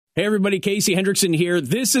Hey everybody, Casey Hendrickson here.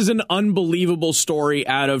 This is an unbelievable story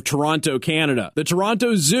out of Toronto, Canada. The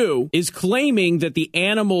Toronto Zoo is claiming that the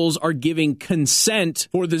animals are giving consent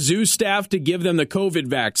for the zoo staff to give them the COVID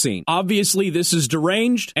vaccine. Obviously, this is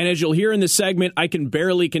deranged, and as you'll hear in this segment, I can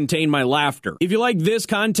barely contain my laughter. If you like this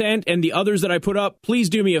content and the others that I put up, please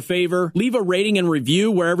do me a favor. Leave a rating and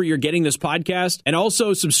review wherever you're getting this podcast, and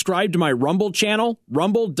also subscribe to my Rumble channel,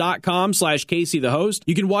 rumble.com/Casey the host.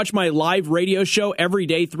 You can watch my live radio show every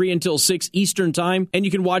day, 3 until 6 Eastern time, and you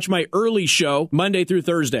can watch my early show Monday through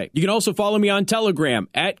Thursday. You can also follow me on Telegram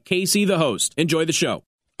at Casey the host. Enjoy the show.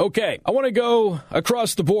 Okay, I want to go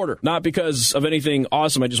across the border, not because of anything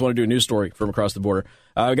awesome. I just want to do a news story from across the border.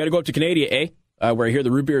 I got to go up to Canada, where I hear the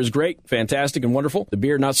root beer is great, fantastic, and wonderful. The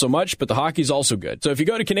beer, not so much, but the hockey's also good. So if you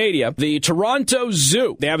go to Canada, the Toronto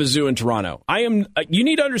Zoo, they have a zoo in Toronto. You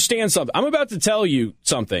need to understand something. I'm about to tell you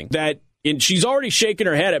something that, and she's already shaking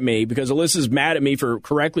her head at me because Alyssa's mad at me for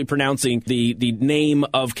correctly pronouncing the name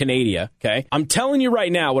of Canada, okay? I'm telling you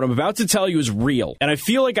right now, what I'm about to tell you is real. And I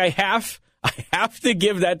feel like I have to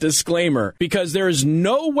give that disclaimer because there is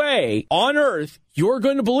no way on earth you're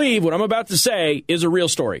going to believe what I'm about to say is a real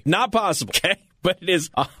story. Not possible, okay? But it is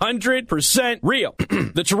 100% real.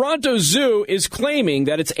 The Toronto Zoo is claiming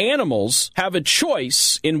that its animals have a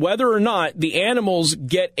choice in whether or not the animals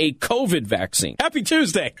get a COVID vaccine. Happy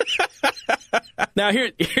Tuesday. Now,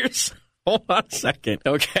 here's... Hold on a second,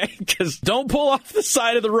 okay? Because don't pull off the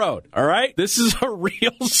side of the road, all right? This is a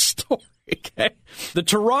real story, okay? The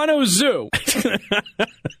Toronto Zoo...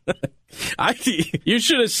 You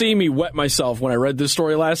should have seen me wet myself when I read this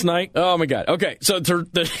story last night. Oh, my God. Okay, so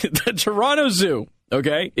the Toronto Zoo,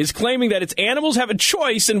 okay, is claiming that its animals have a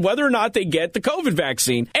choice in whether or not they get the COVID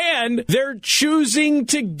vaccine, and they're choosing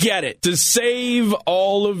to get it to save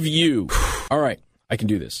all of you. All right. I can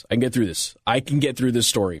do this. I can get through this. I can get through this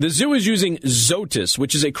story. The zoo is using Zoetis,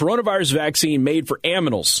 which is a coronavirus vaccine made for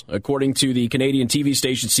aminals, according to the Canadian TV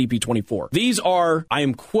station CP24. These are, I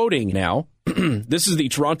am quoting now, this is the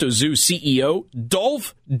Toronto Zoo CEO,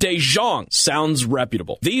 Dolph Dejong. Sounds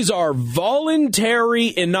reputable. These are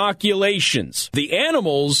voluntary inoculations. The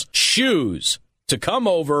animals choose to come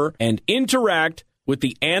over and interact with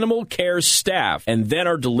the animal care staff and then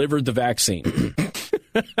are delivered the vaccine.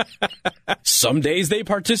 Some days they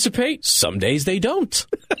participate, some days they don't.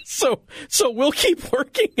 So we'll keep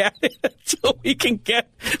working at it until we can get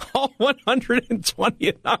all 120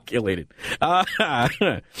 inoculated. I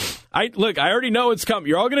already know it's coming.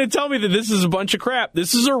 You're all going to tell me that this is a bunch of crap.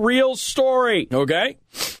 This is a real story, okay?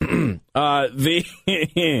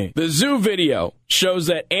 The zoo video shows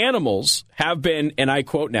that animals have been, and I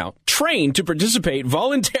quote now, trained to participate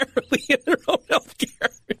voluntarily in their own health care.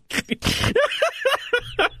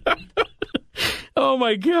 Oh,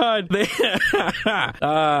 my God.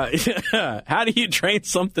 How do you train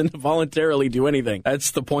something to voluntarily do anything?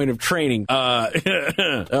 That's the point of training.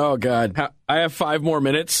 Oh, God. I have 5 more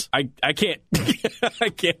minutes. I can't I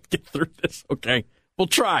can't get through this. Okay. We'll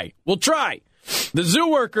try. The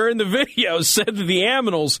zoo worker in the video said that the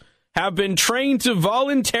animals have been trained to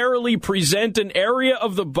voluntarily present an area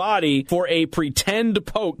of the body for a pretend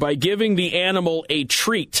poke by giving the animal a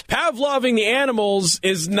treat. Pavloving the animals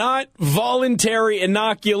is not voluntary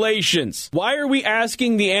inoculations. Why are we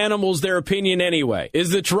asking the animals their opinion anyway?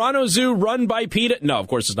 Is the Toronto Zoo run by PETA? No, of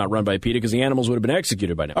course it's not run by PETA because the animals would have been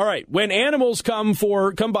executed by now. All right, when animals come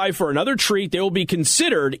by for another treat, they will be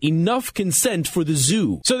considered enough consent for the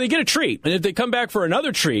zoo. So they get a treat, and if they come back for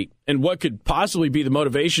another treat, and what could possibly be the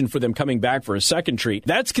motivation for them coming back for a second treat,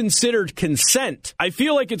 that's considered consent. I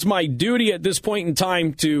feel like it's my duty at this point in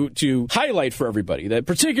time to highlight for everybody that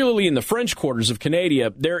particularly in the French quarters of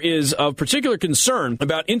Canada, there is of particular concern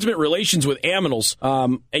about intimate relations with animals,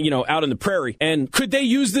 out in the prairie. And could they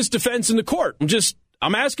use this defense in the court?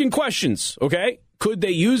 I'm asking questions, okay? Could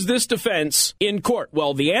they use this defense in court?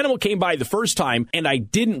 Well, the animal came by the first time, and I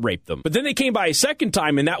didn't rape them. But then they came by a second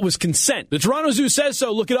time, and that was consent. The Toronto Zoo says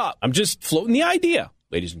so. Look it up. I'm just floating the idea,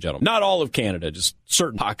 ladies and gentlemen. Not all of Canada, just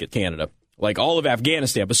certain pocket of Canada. Like all of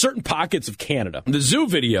Afghanistan, but certain pockets of Canada. The zoo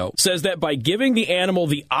video says that by giving the animal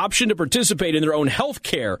the option to participate in their own health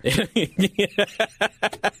care, it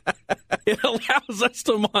allows us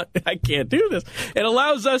to I can't do this. It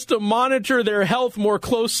allows us to monitor their health more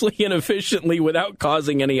closely and efficiently without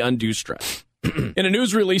causing any undue stress. In a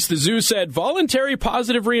news release, the zoo said voluntary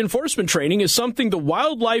positive reinforcement training is something the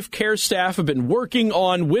wildlife care staff have been working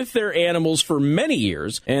on with their animals for many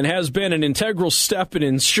years and has been an integral step in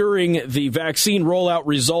ensuring the vaccine rollout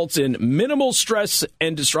results in minimal stress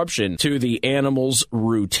and disruption to the animals'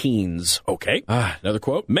 routines. Okay. Another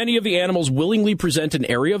quote. Many of the animals willingly present an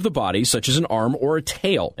area of the body, such as an arm or a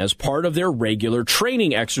tail, as part of their regular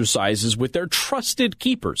training exercises with their trusted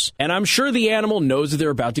keepers. And I'm sure the animal knows that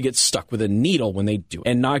they're about to get stuck with a needle when they do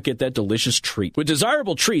and not get that delicious treat, with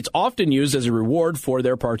desirable treats often used as a reward for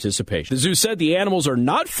their participation. The zoo said the animals are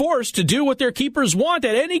not forced to do what their keepers want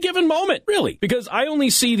at any given moment. Really? Because I only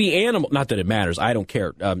see the animal, not that it matters, I don't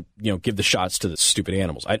care, give the shots to the stupid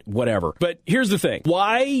animals, whatever. But here's the thing.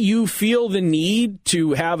 Why you feel the need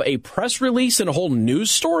to have a press release and a whole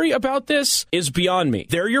news story about this is beyond me.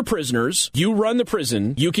 They're your prisoners. You run the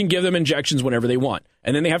prison. You can give them injections whenever they want.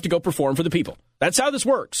 And then they have to go perform for the people. That's how this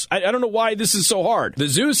works. I don't know why this is so hard. The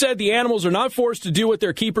zoo said the animals are not forced to do what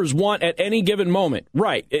their keepers want at any given moment.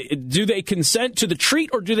 Right. Do they consent to the treat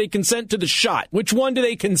or do they consent to the shot? Which one do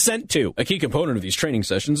they consent to? A key component of these training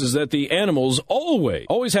sessions is that the animals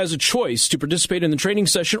always has a choice to participate in the training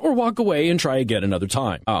session or walk away and try again another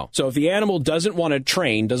time. Oh, so if the animal doesn't want to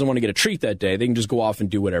train, doesn't want to get a treat that day, they can just go off and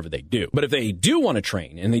do whatever they do. But if they do want to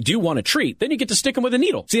train and they do want a treat, then you get to stick them with a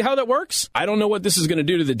needle. See how that works? I don't know what this is going to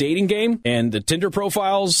do to the dating game and the Tinder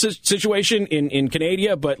profiles situation in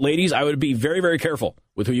Canada, but ladies, I would be very, very careful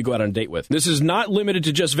with who you go out on a date with. This is not limited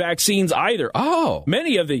to just vaccines either. Oh,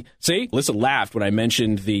 many of the... See, Alyssa laughed when I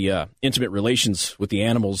mentioned the intimate relations with the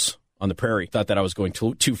animals on the prairie. Thought that I was going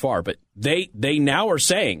too far, but they now are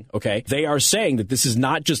saying, okay, they are saying that this is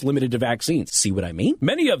not just limited to vaccines. See what I mean?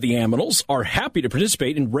 Many of the animals are happy to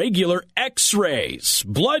participate in regular x-rays,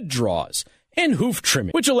 blood draws, and hoof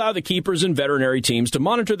trimming, which allow the keepers and veterinary teams to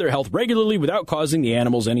monitor their health regularly without causing the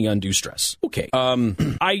animals any undue stress. Okay.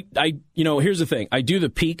 Here's the thing. I do the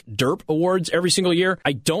Peak Derp Awards every single year.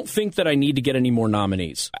 I don't think that I need to get any more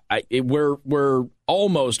nominees. We're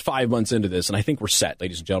almost 5 months into this, and I think we're set,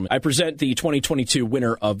 ladies and gentlemen. I present the 2022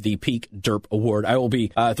 winner of the Peak Derp Award. I will be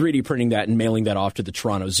 3D printing that and mailing that off to the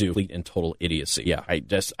Toronto Zoo. Complete and total idiocy. Yeah,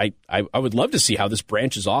 I would love to see how this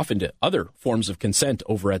branches off into other forms of consent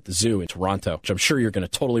over at the zoo in Toronto, which I'm sure you're going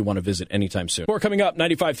to totally want to visit anytime soon. More coming up,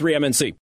 95.3 MNC.